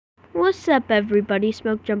What's up everybody,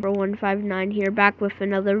 SmokeJumper159 here, back with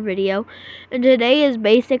another video. And today is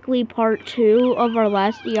basically part 2 of our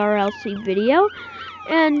last ERLC video.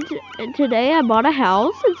 And today I bought a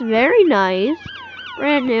house. It's very nice.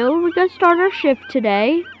 Brand new. We're gonna start our shift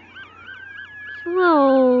today. It's a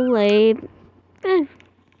little late.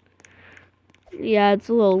 Yeah, it's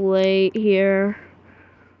a little late here.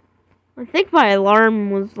 I think my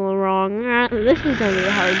alarm was wrong. This is gonna be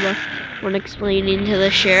a hard one when explaining to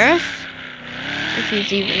the sheriff, if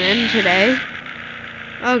he's even in today.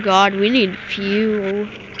 Oh god, we need fuel.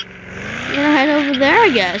 I'm gonna head over there, I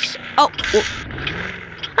guess. Oh! I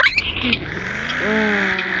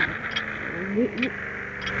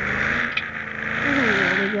don't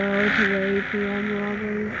wanna go to the ATM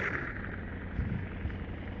robbery.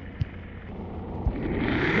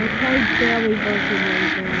 My car's barely working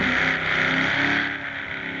right now.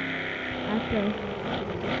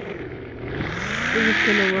 We're just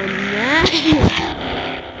gonna run that.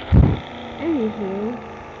 Anywho,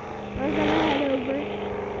 we're gonna head over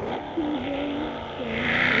to the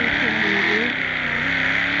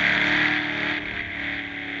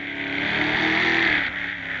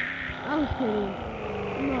I was kidding.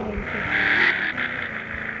 I'm not interested.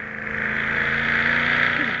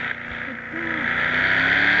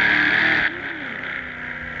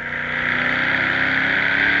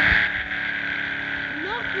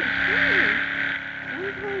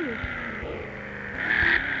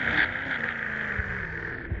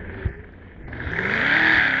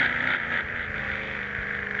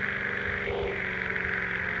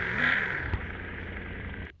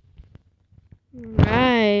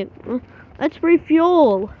 Alright, let's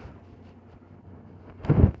refuel.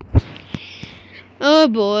 Oh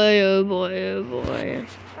boy, oh boy, oh boy.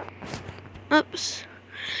 Oops.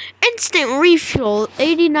 Instant refuel,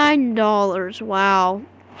 $89. Wow.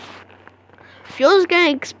 Fuel's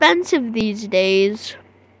getting expensive these days.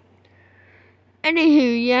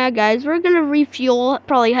 Anywho, yeah guys, we're gonna refuel,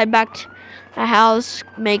 probably head back to the house,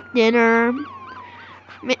 make dinner.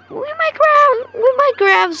 We might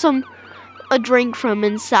grab a drink from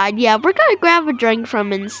inside. Yeah, we're gonna grab a drink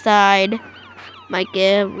from inside. Might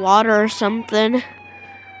get water or something.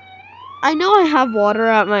 I know I have water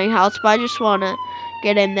at my house, but I just wanna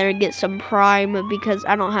get in there and get some Prime because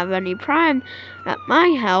I don't have any Prime at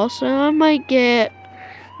my house. So I'm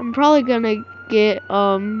probably gonna get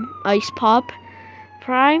Ice Pop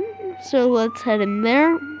Prime. So let's head in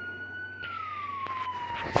there.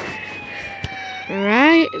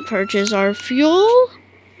 Alright, purchase our fuel.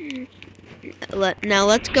 Now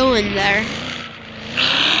let's go in there.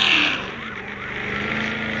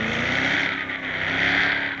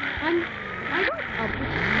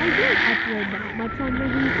 I didn't upload that much on the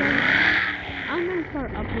weekend. I'm gonna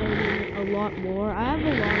start uploading a lot more. I have a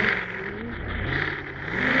lot of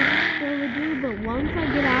things to do, but once I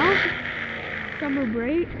get out, summer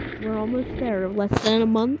break, we're almost there. Less than a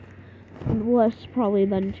month. Less probably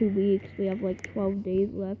than 2 weeks. We have like 12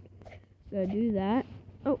 days left. Gotta do that.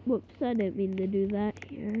 Oh, whoops, I didn't mean to do that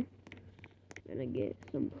here. Gonna get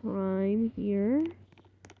some Prime here.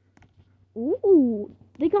 Ooh,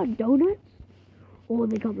 they got donuts. Oh,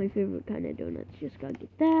 they got my favorite kind of donuts. Just gotta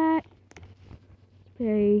get that. Let's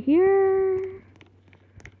pay here.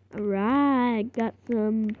 Alright, got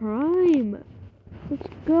some Prime. Let's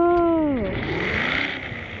go.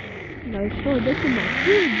 Now store this in my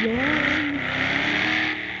fridge, yeah.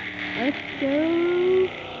 Let's go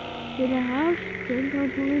to the house. Drink our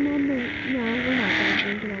Prime on the... No, we're not gonna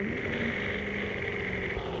drink it on the way.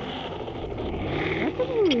 That's a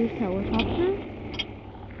police helicopter.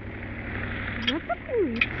 Is that the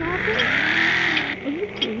police chopper? Is the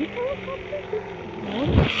police helicopter?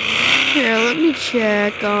 Here, let me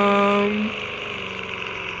check.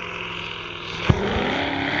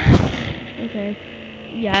 Okay.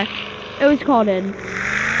 Yeah, it was called in.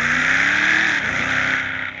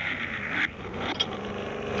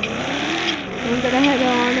 I'm gonna head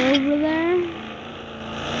on over there,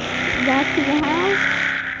 back to the house.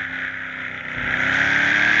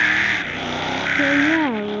 So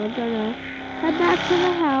yeah, we're gonna head back to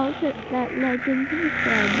the house, hit that like and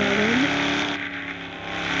subscribe button.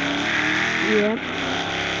 Yep.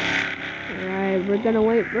 Alright, we're gonna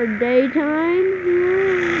wait for daytime here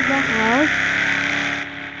in the house.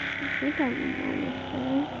 I think I'm almost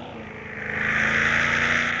there.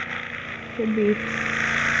 Should be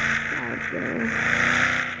out there.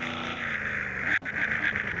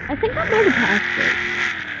 I think I might have passed it.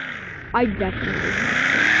 I definitely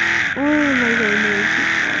passed it. Oh my goodness.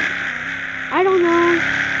 I don't know.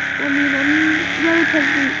 I mean, I'm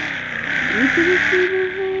relatively new to this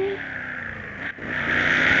neighborhood.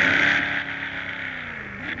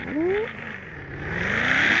 that it?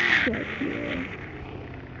 Check here.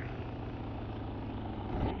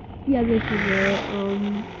 Yeah, this is it.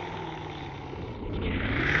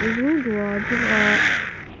 There's no garage at all.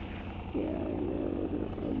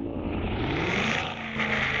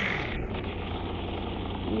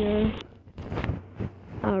 Here.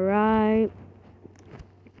 Alright.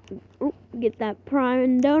 Oh, get that prime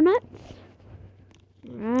and donuts.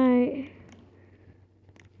 Alright.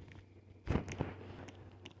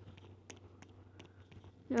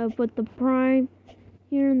 Now put the prime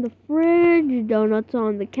here in the fridge, donuts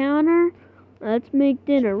on the counter. Let's make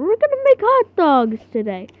dinner. We're gonna make hot dogs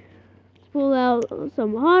today. Let's pull out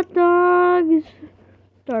some hot dogs.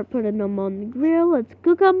 Start putting them on the grill. Let's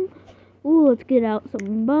cook them. Ooh, let's get out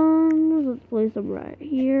some buns. Let's place them right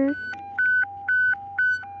here.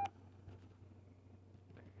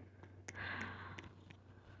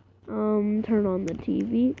 Turn on the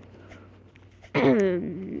TV.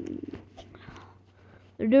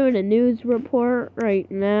 They're doing a news report right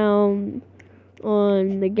now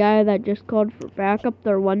on the guy that just called for backup.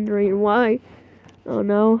 They're wondering why. Oh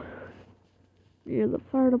no. Near the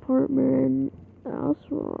fire department. House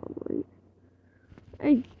robbery.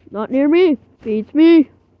 Hey, not near me. Beats me.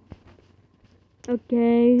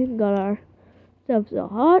 Okay, got ourselves a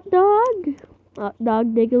hot dog. Hot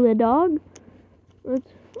dog, diggly dog.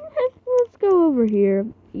 Let's go over here.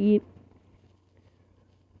 Eat.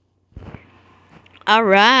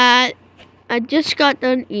 Alright. I just got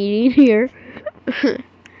done eating here.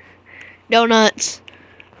 Donuts.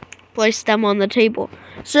 Place them on the table.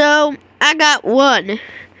 So, I got one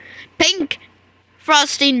pink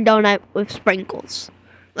frosting donut with sprinkles.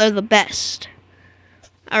 They're the best.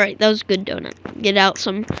 Alright, that was a good donut. Get out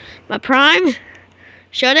my prime.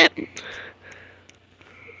 Shut it.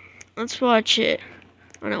 Let's watch it.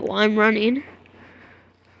 I don't know why I'm running.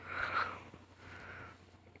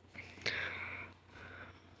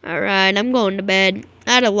 Alright, I'm going to bed.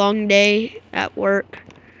 I had a long day at work.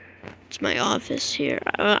 It's my office here.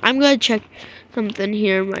 I'm going to check something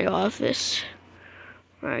here in my office.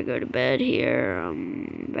 Where I go to bed here.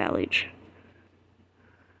 Valley.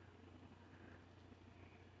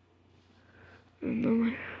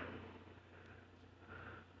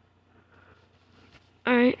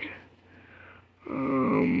 Alright.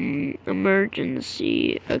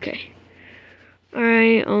 Emergency. Okay.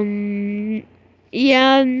 Alright,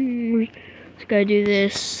 yeah, just gotta do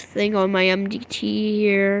this thing on my MDT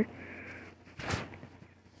here.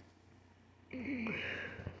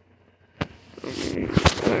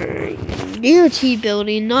 Alright. DOT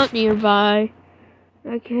building, not nearby.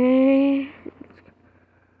 Okay.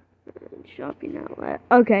 Shopping outlet.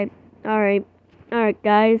 Okay. Alright. Alright,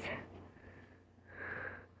 guys.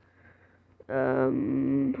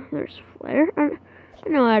 There's flare. I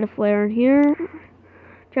know I had a flare in here.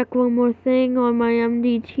 Check one more thing on my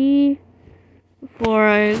MDT before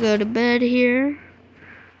I go to bed here.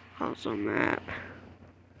 Also map.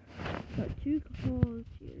 Got 2 calls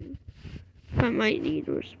here. I might need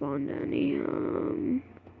to respond to any.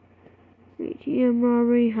 ATM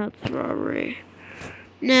robbery, house robbery.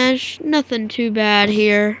 Nah, nothing too bad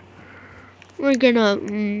here. We're gonna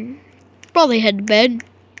probably head to bed.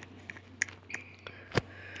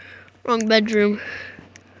 Wrong bedroom.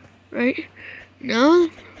 Right? No?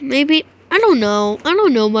 Maybe? I don't know. I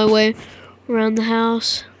don't know my way around the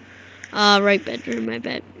house. Right bedroom, my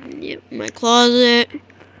bed. Yep, my closet.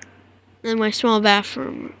 Then my small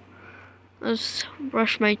bathroom. Let's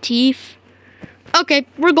brush my teeth. Okay,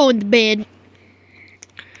 we're going to bed.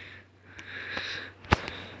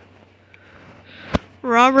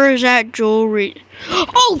 Robbers at jewelry.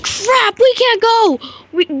 Oh crap! We can't go.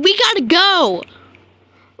 We gotta go.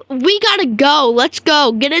 We gotta go. Let's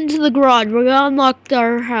go. Get into the garage. We're gonna unlock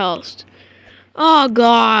our house. Oh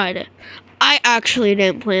god. I actually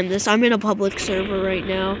didn't plan this. I'm in a public server right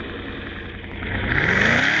now.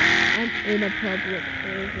 I'm in a public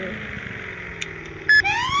server.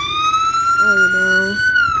 Oh no.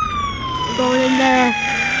 We're going in there.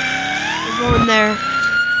 We're going there.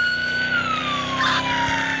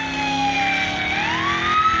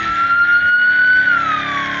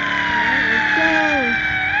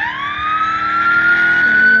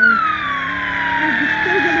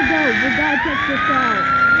 We gotta check this out.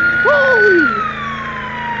 Holy!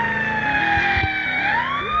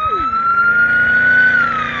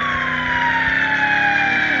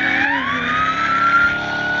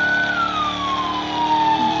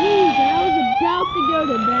 Jeez, I was about to go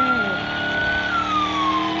to bed.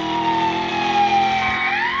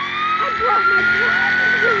 I brought my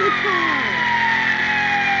glasses in the car.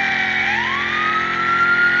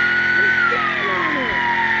 I'm standing on it.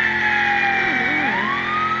 Oh no.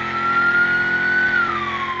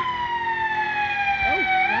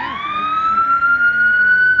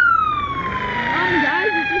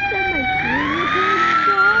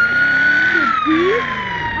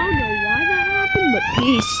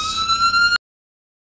 Peace.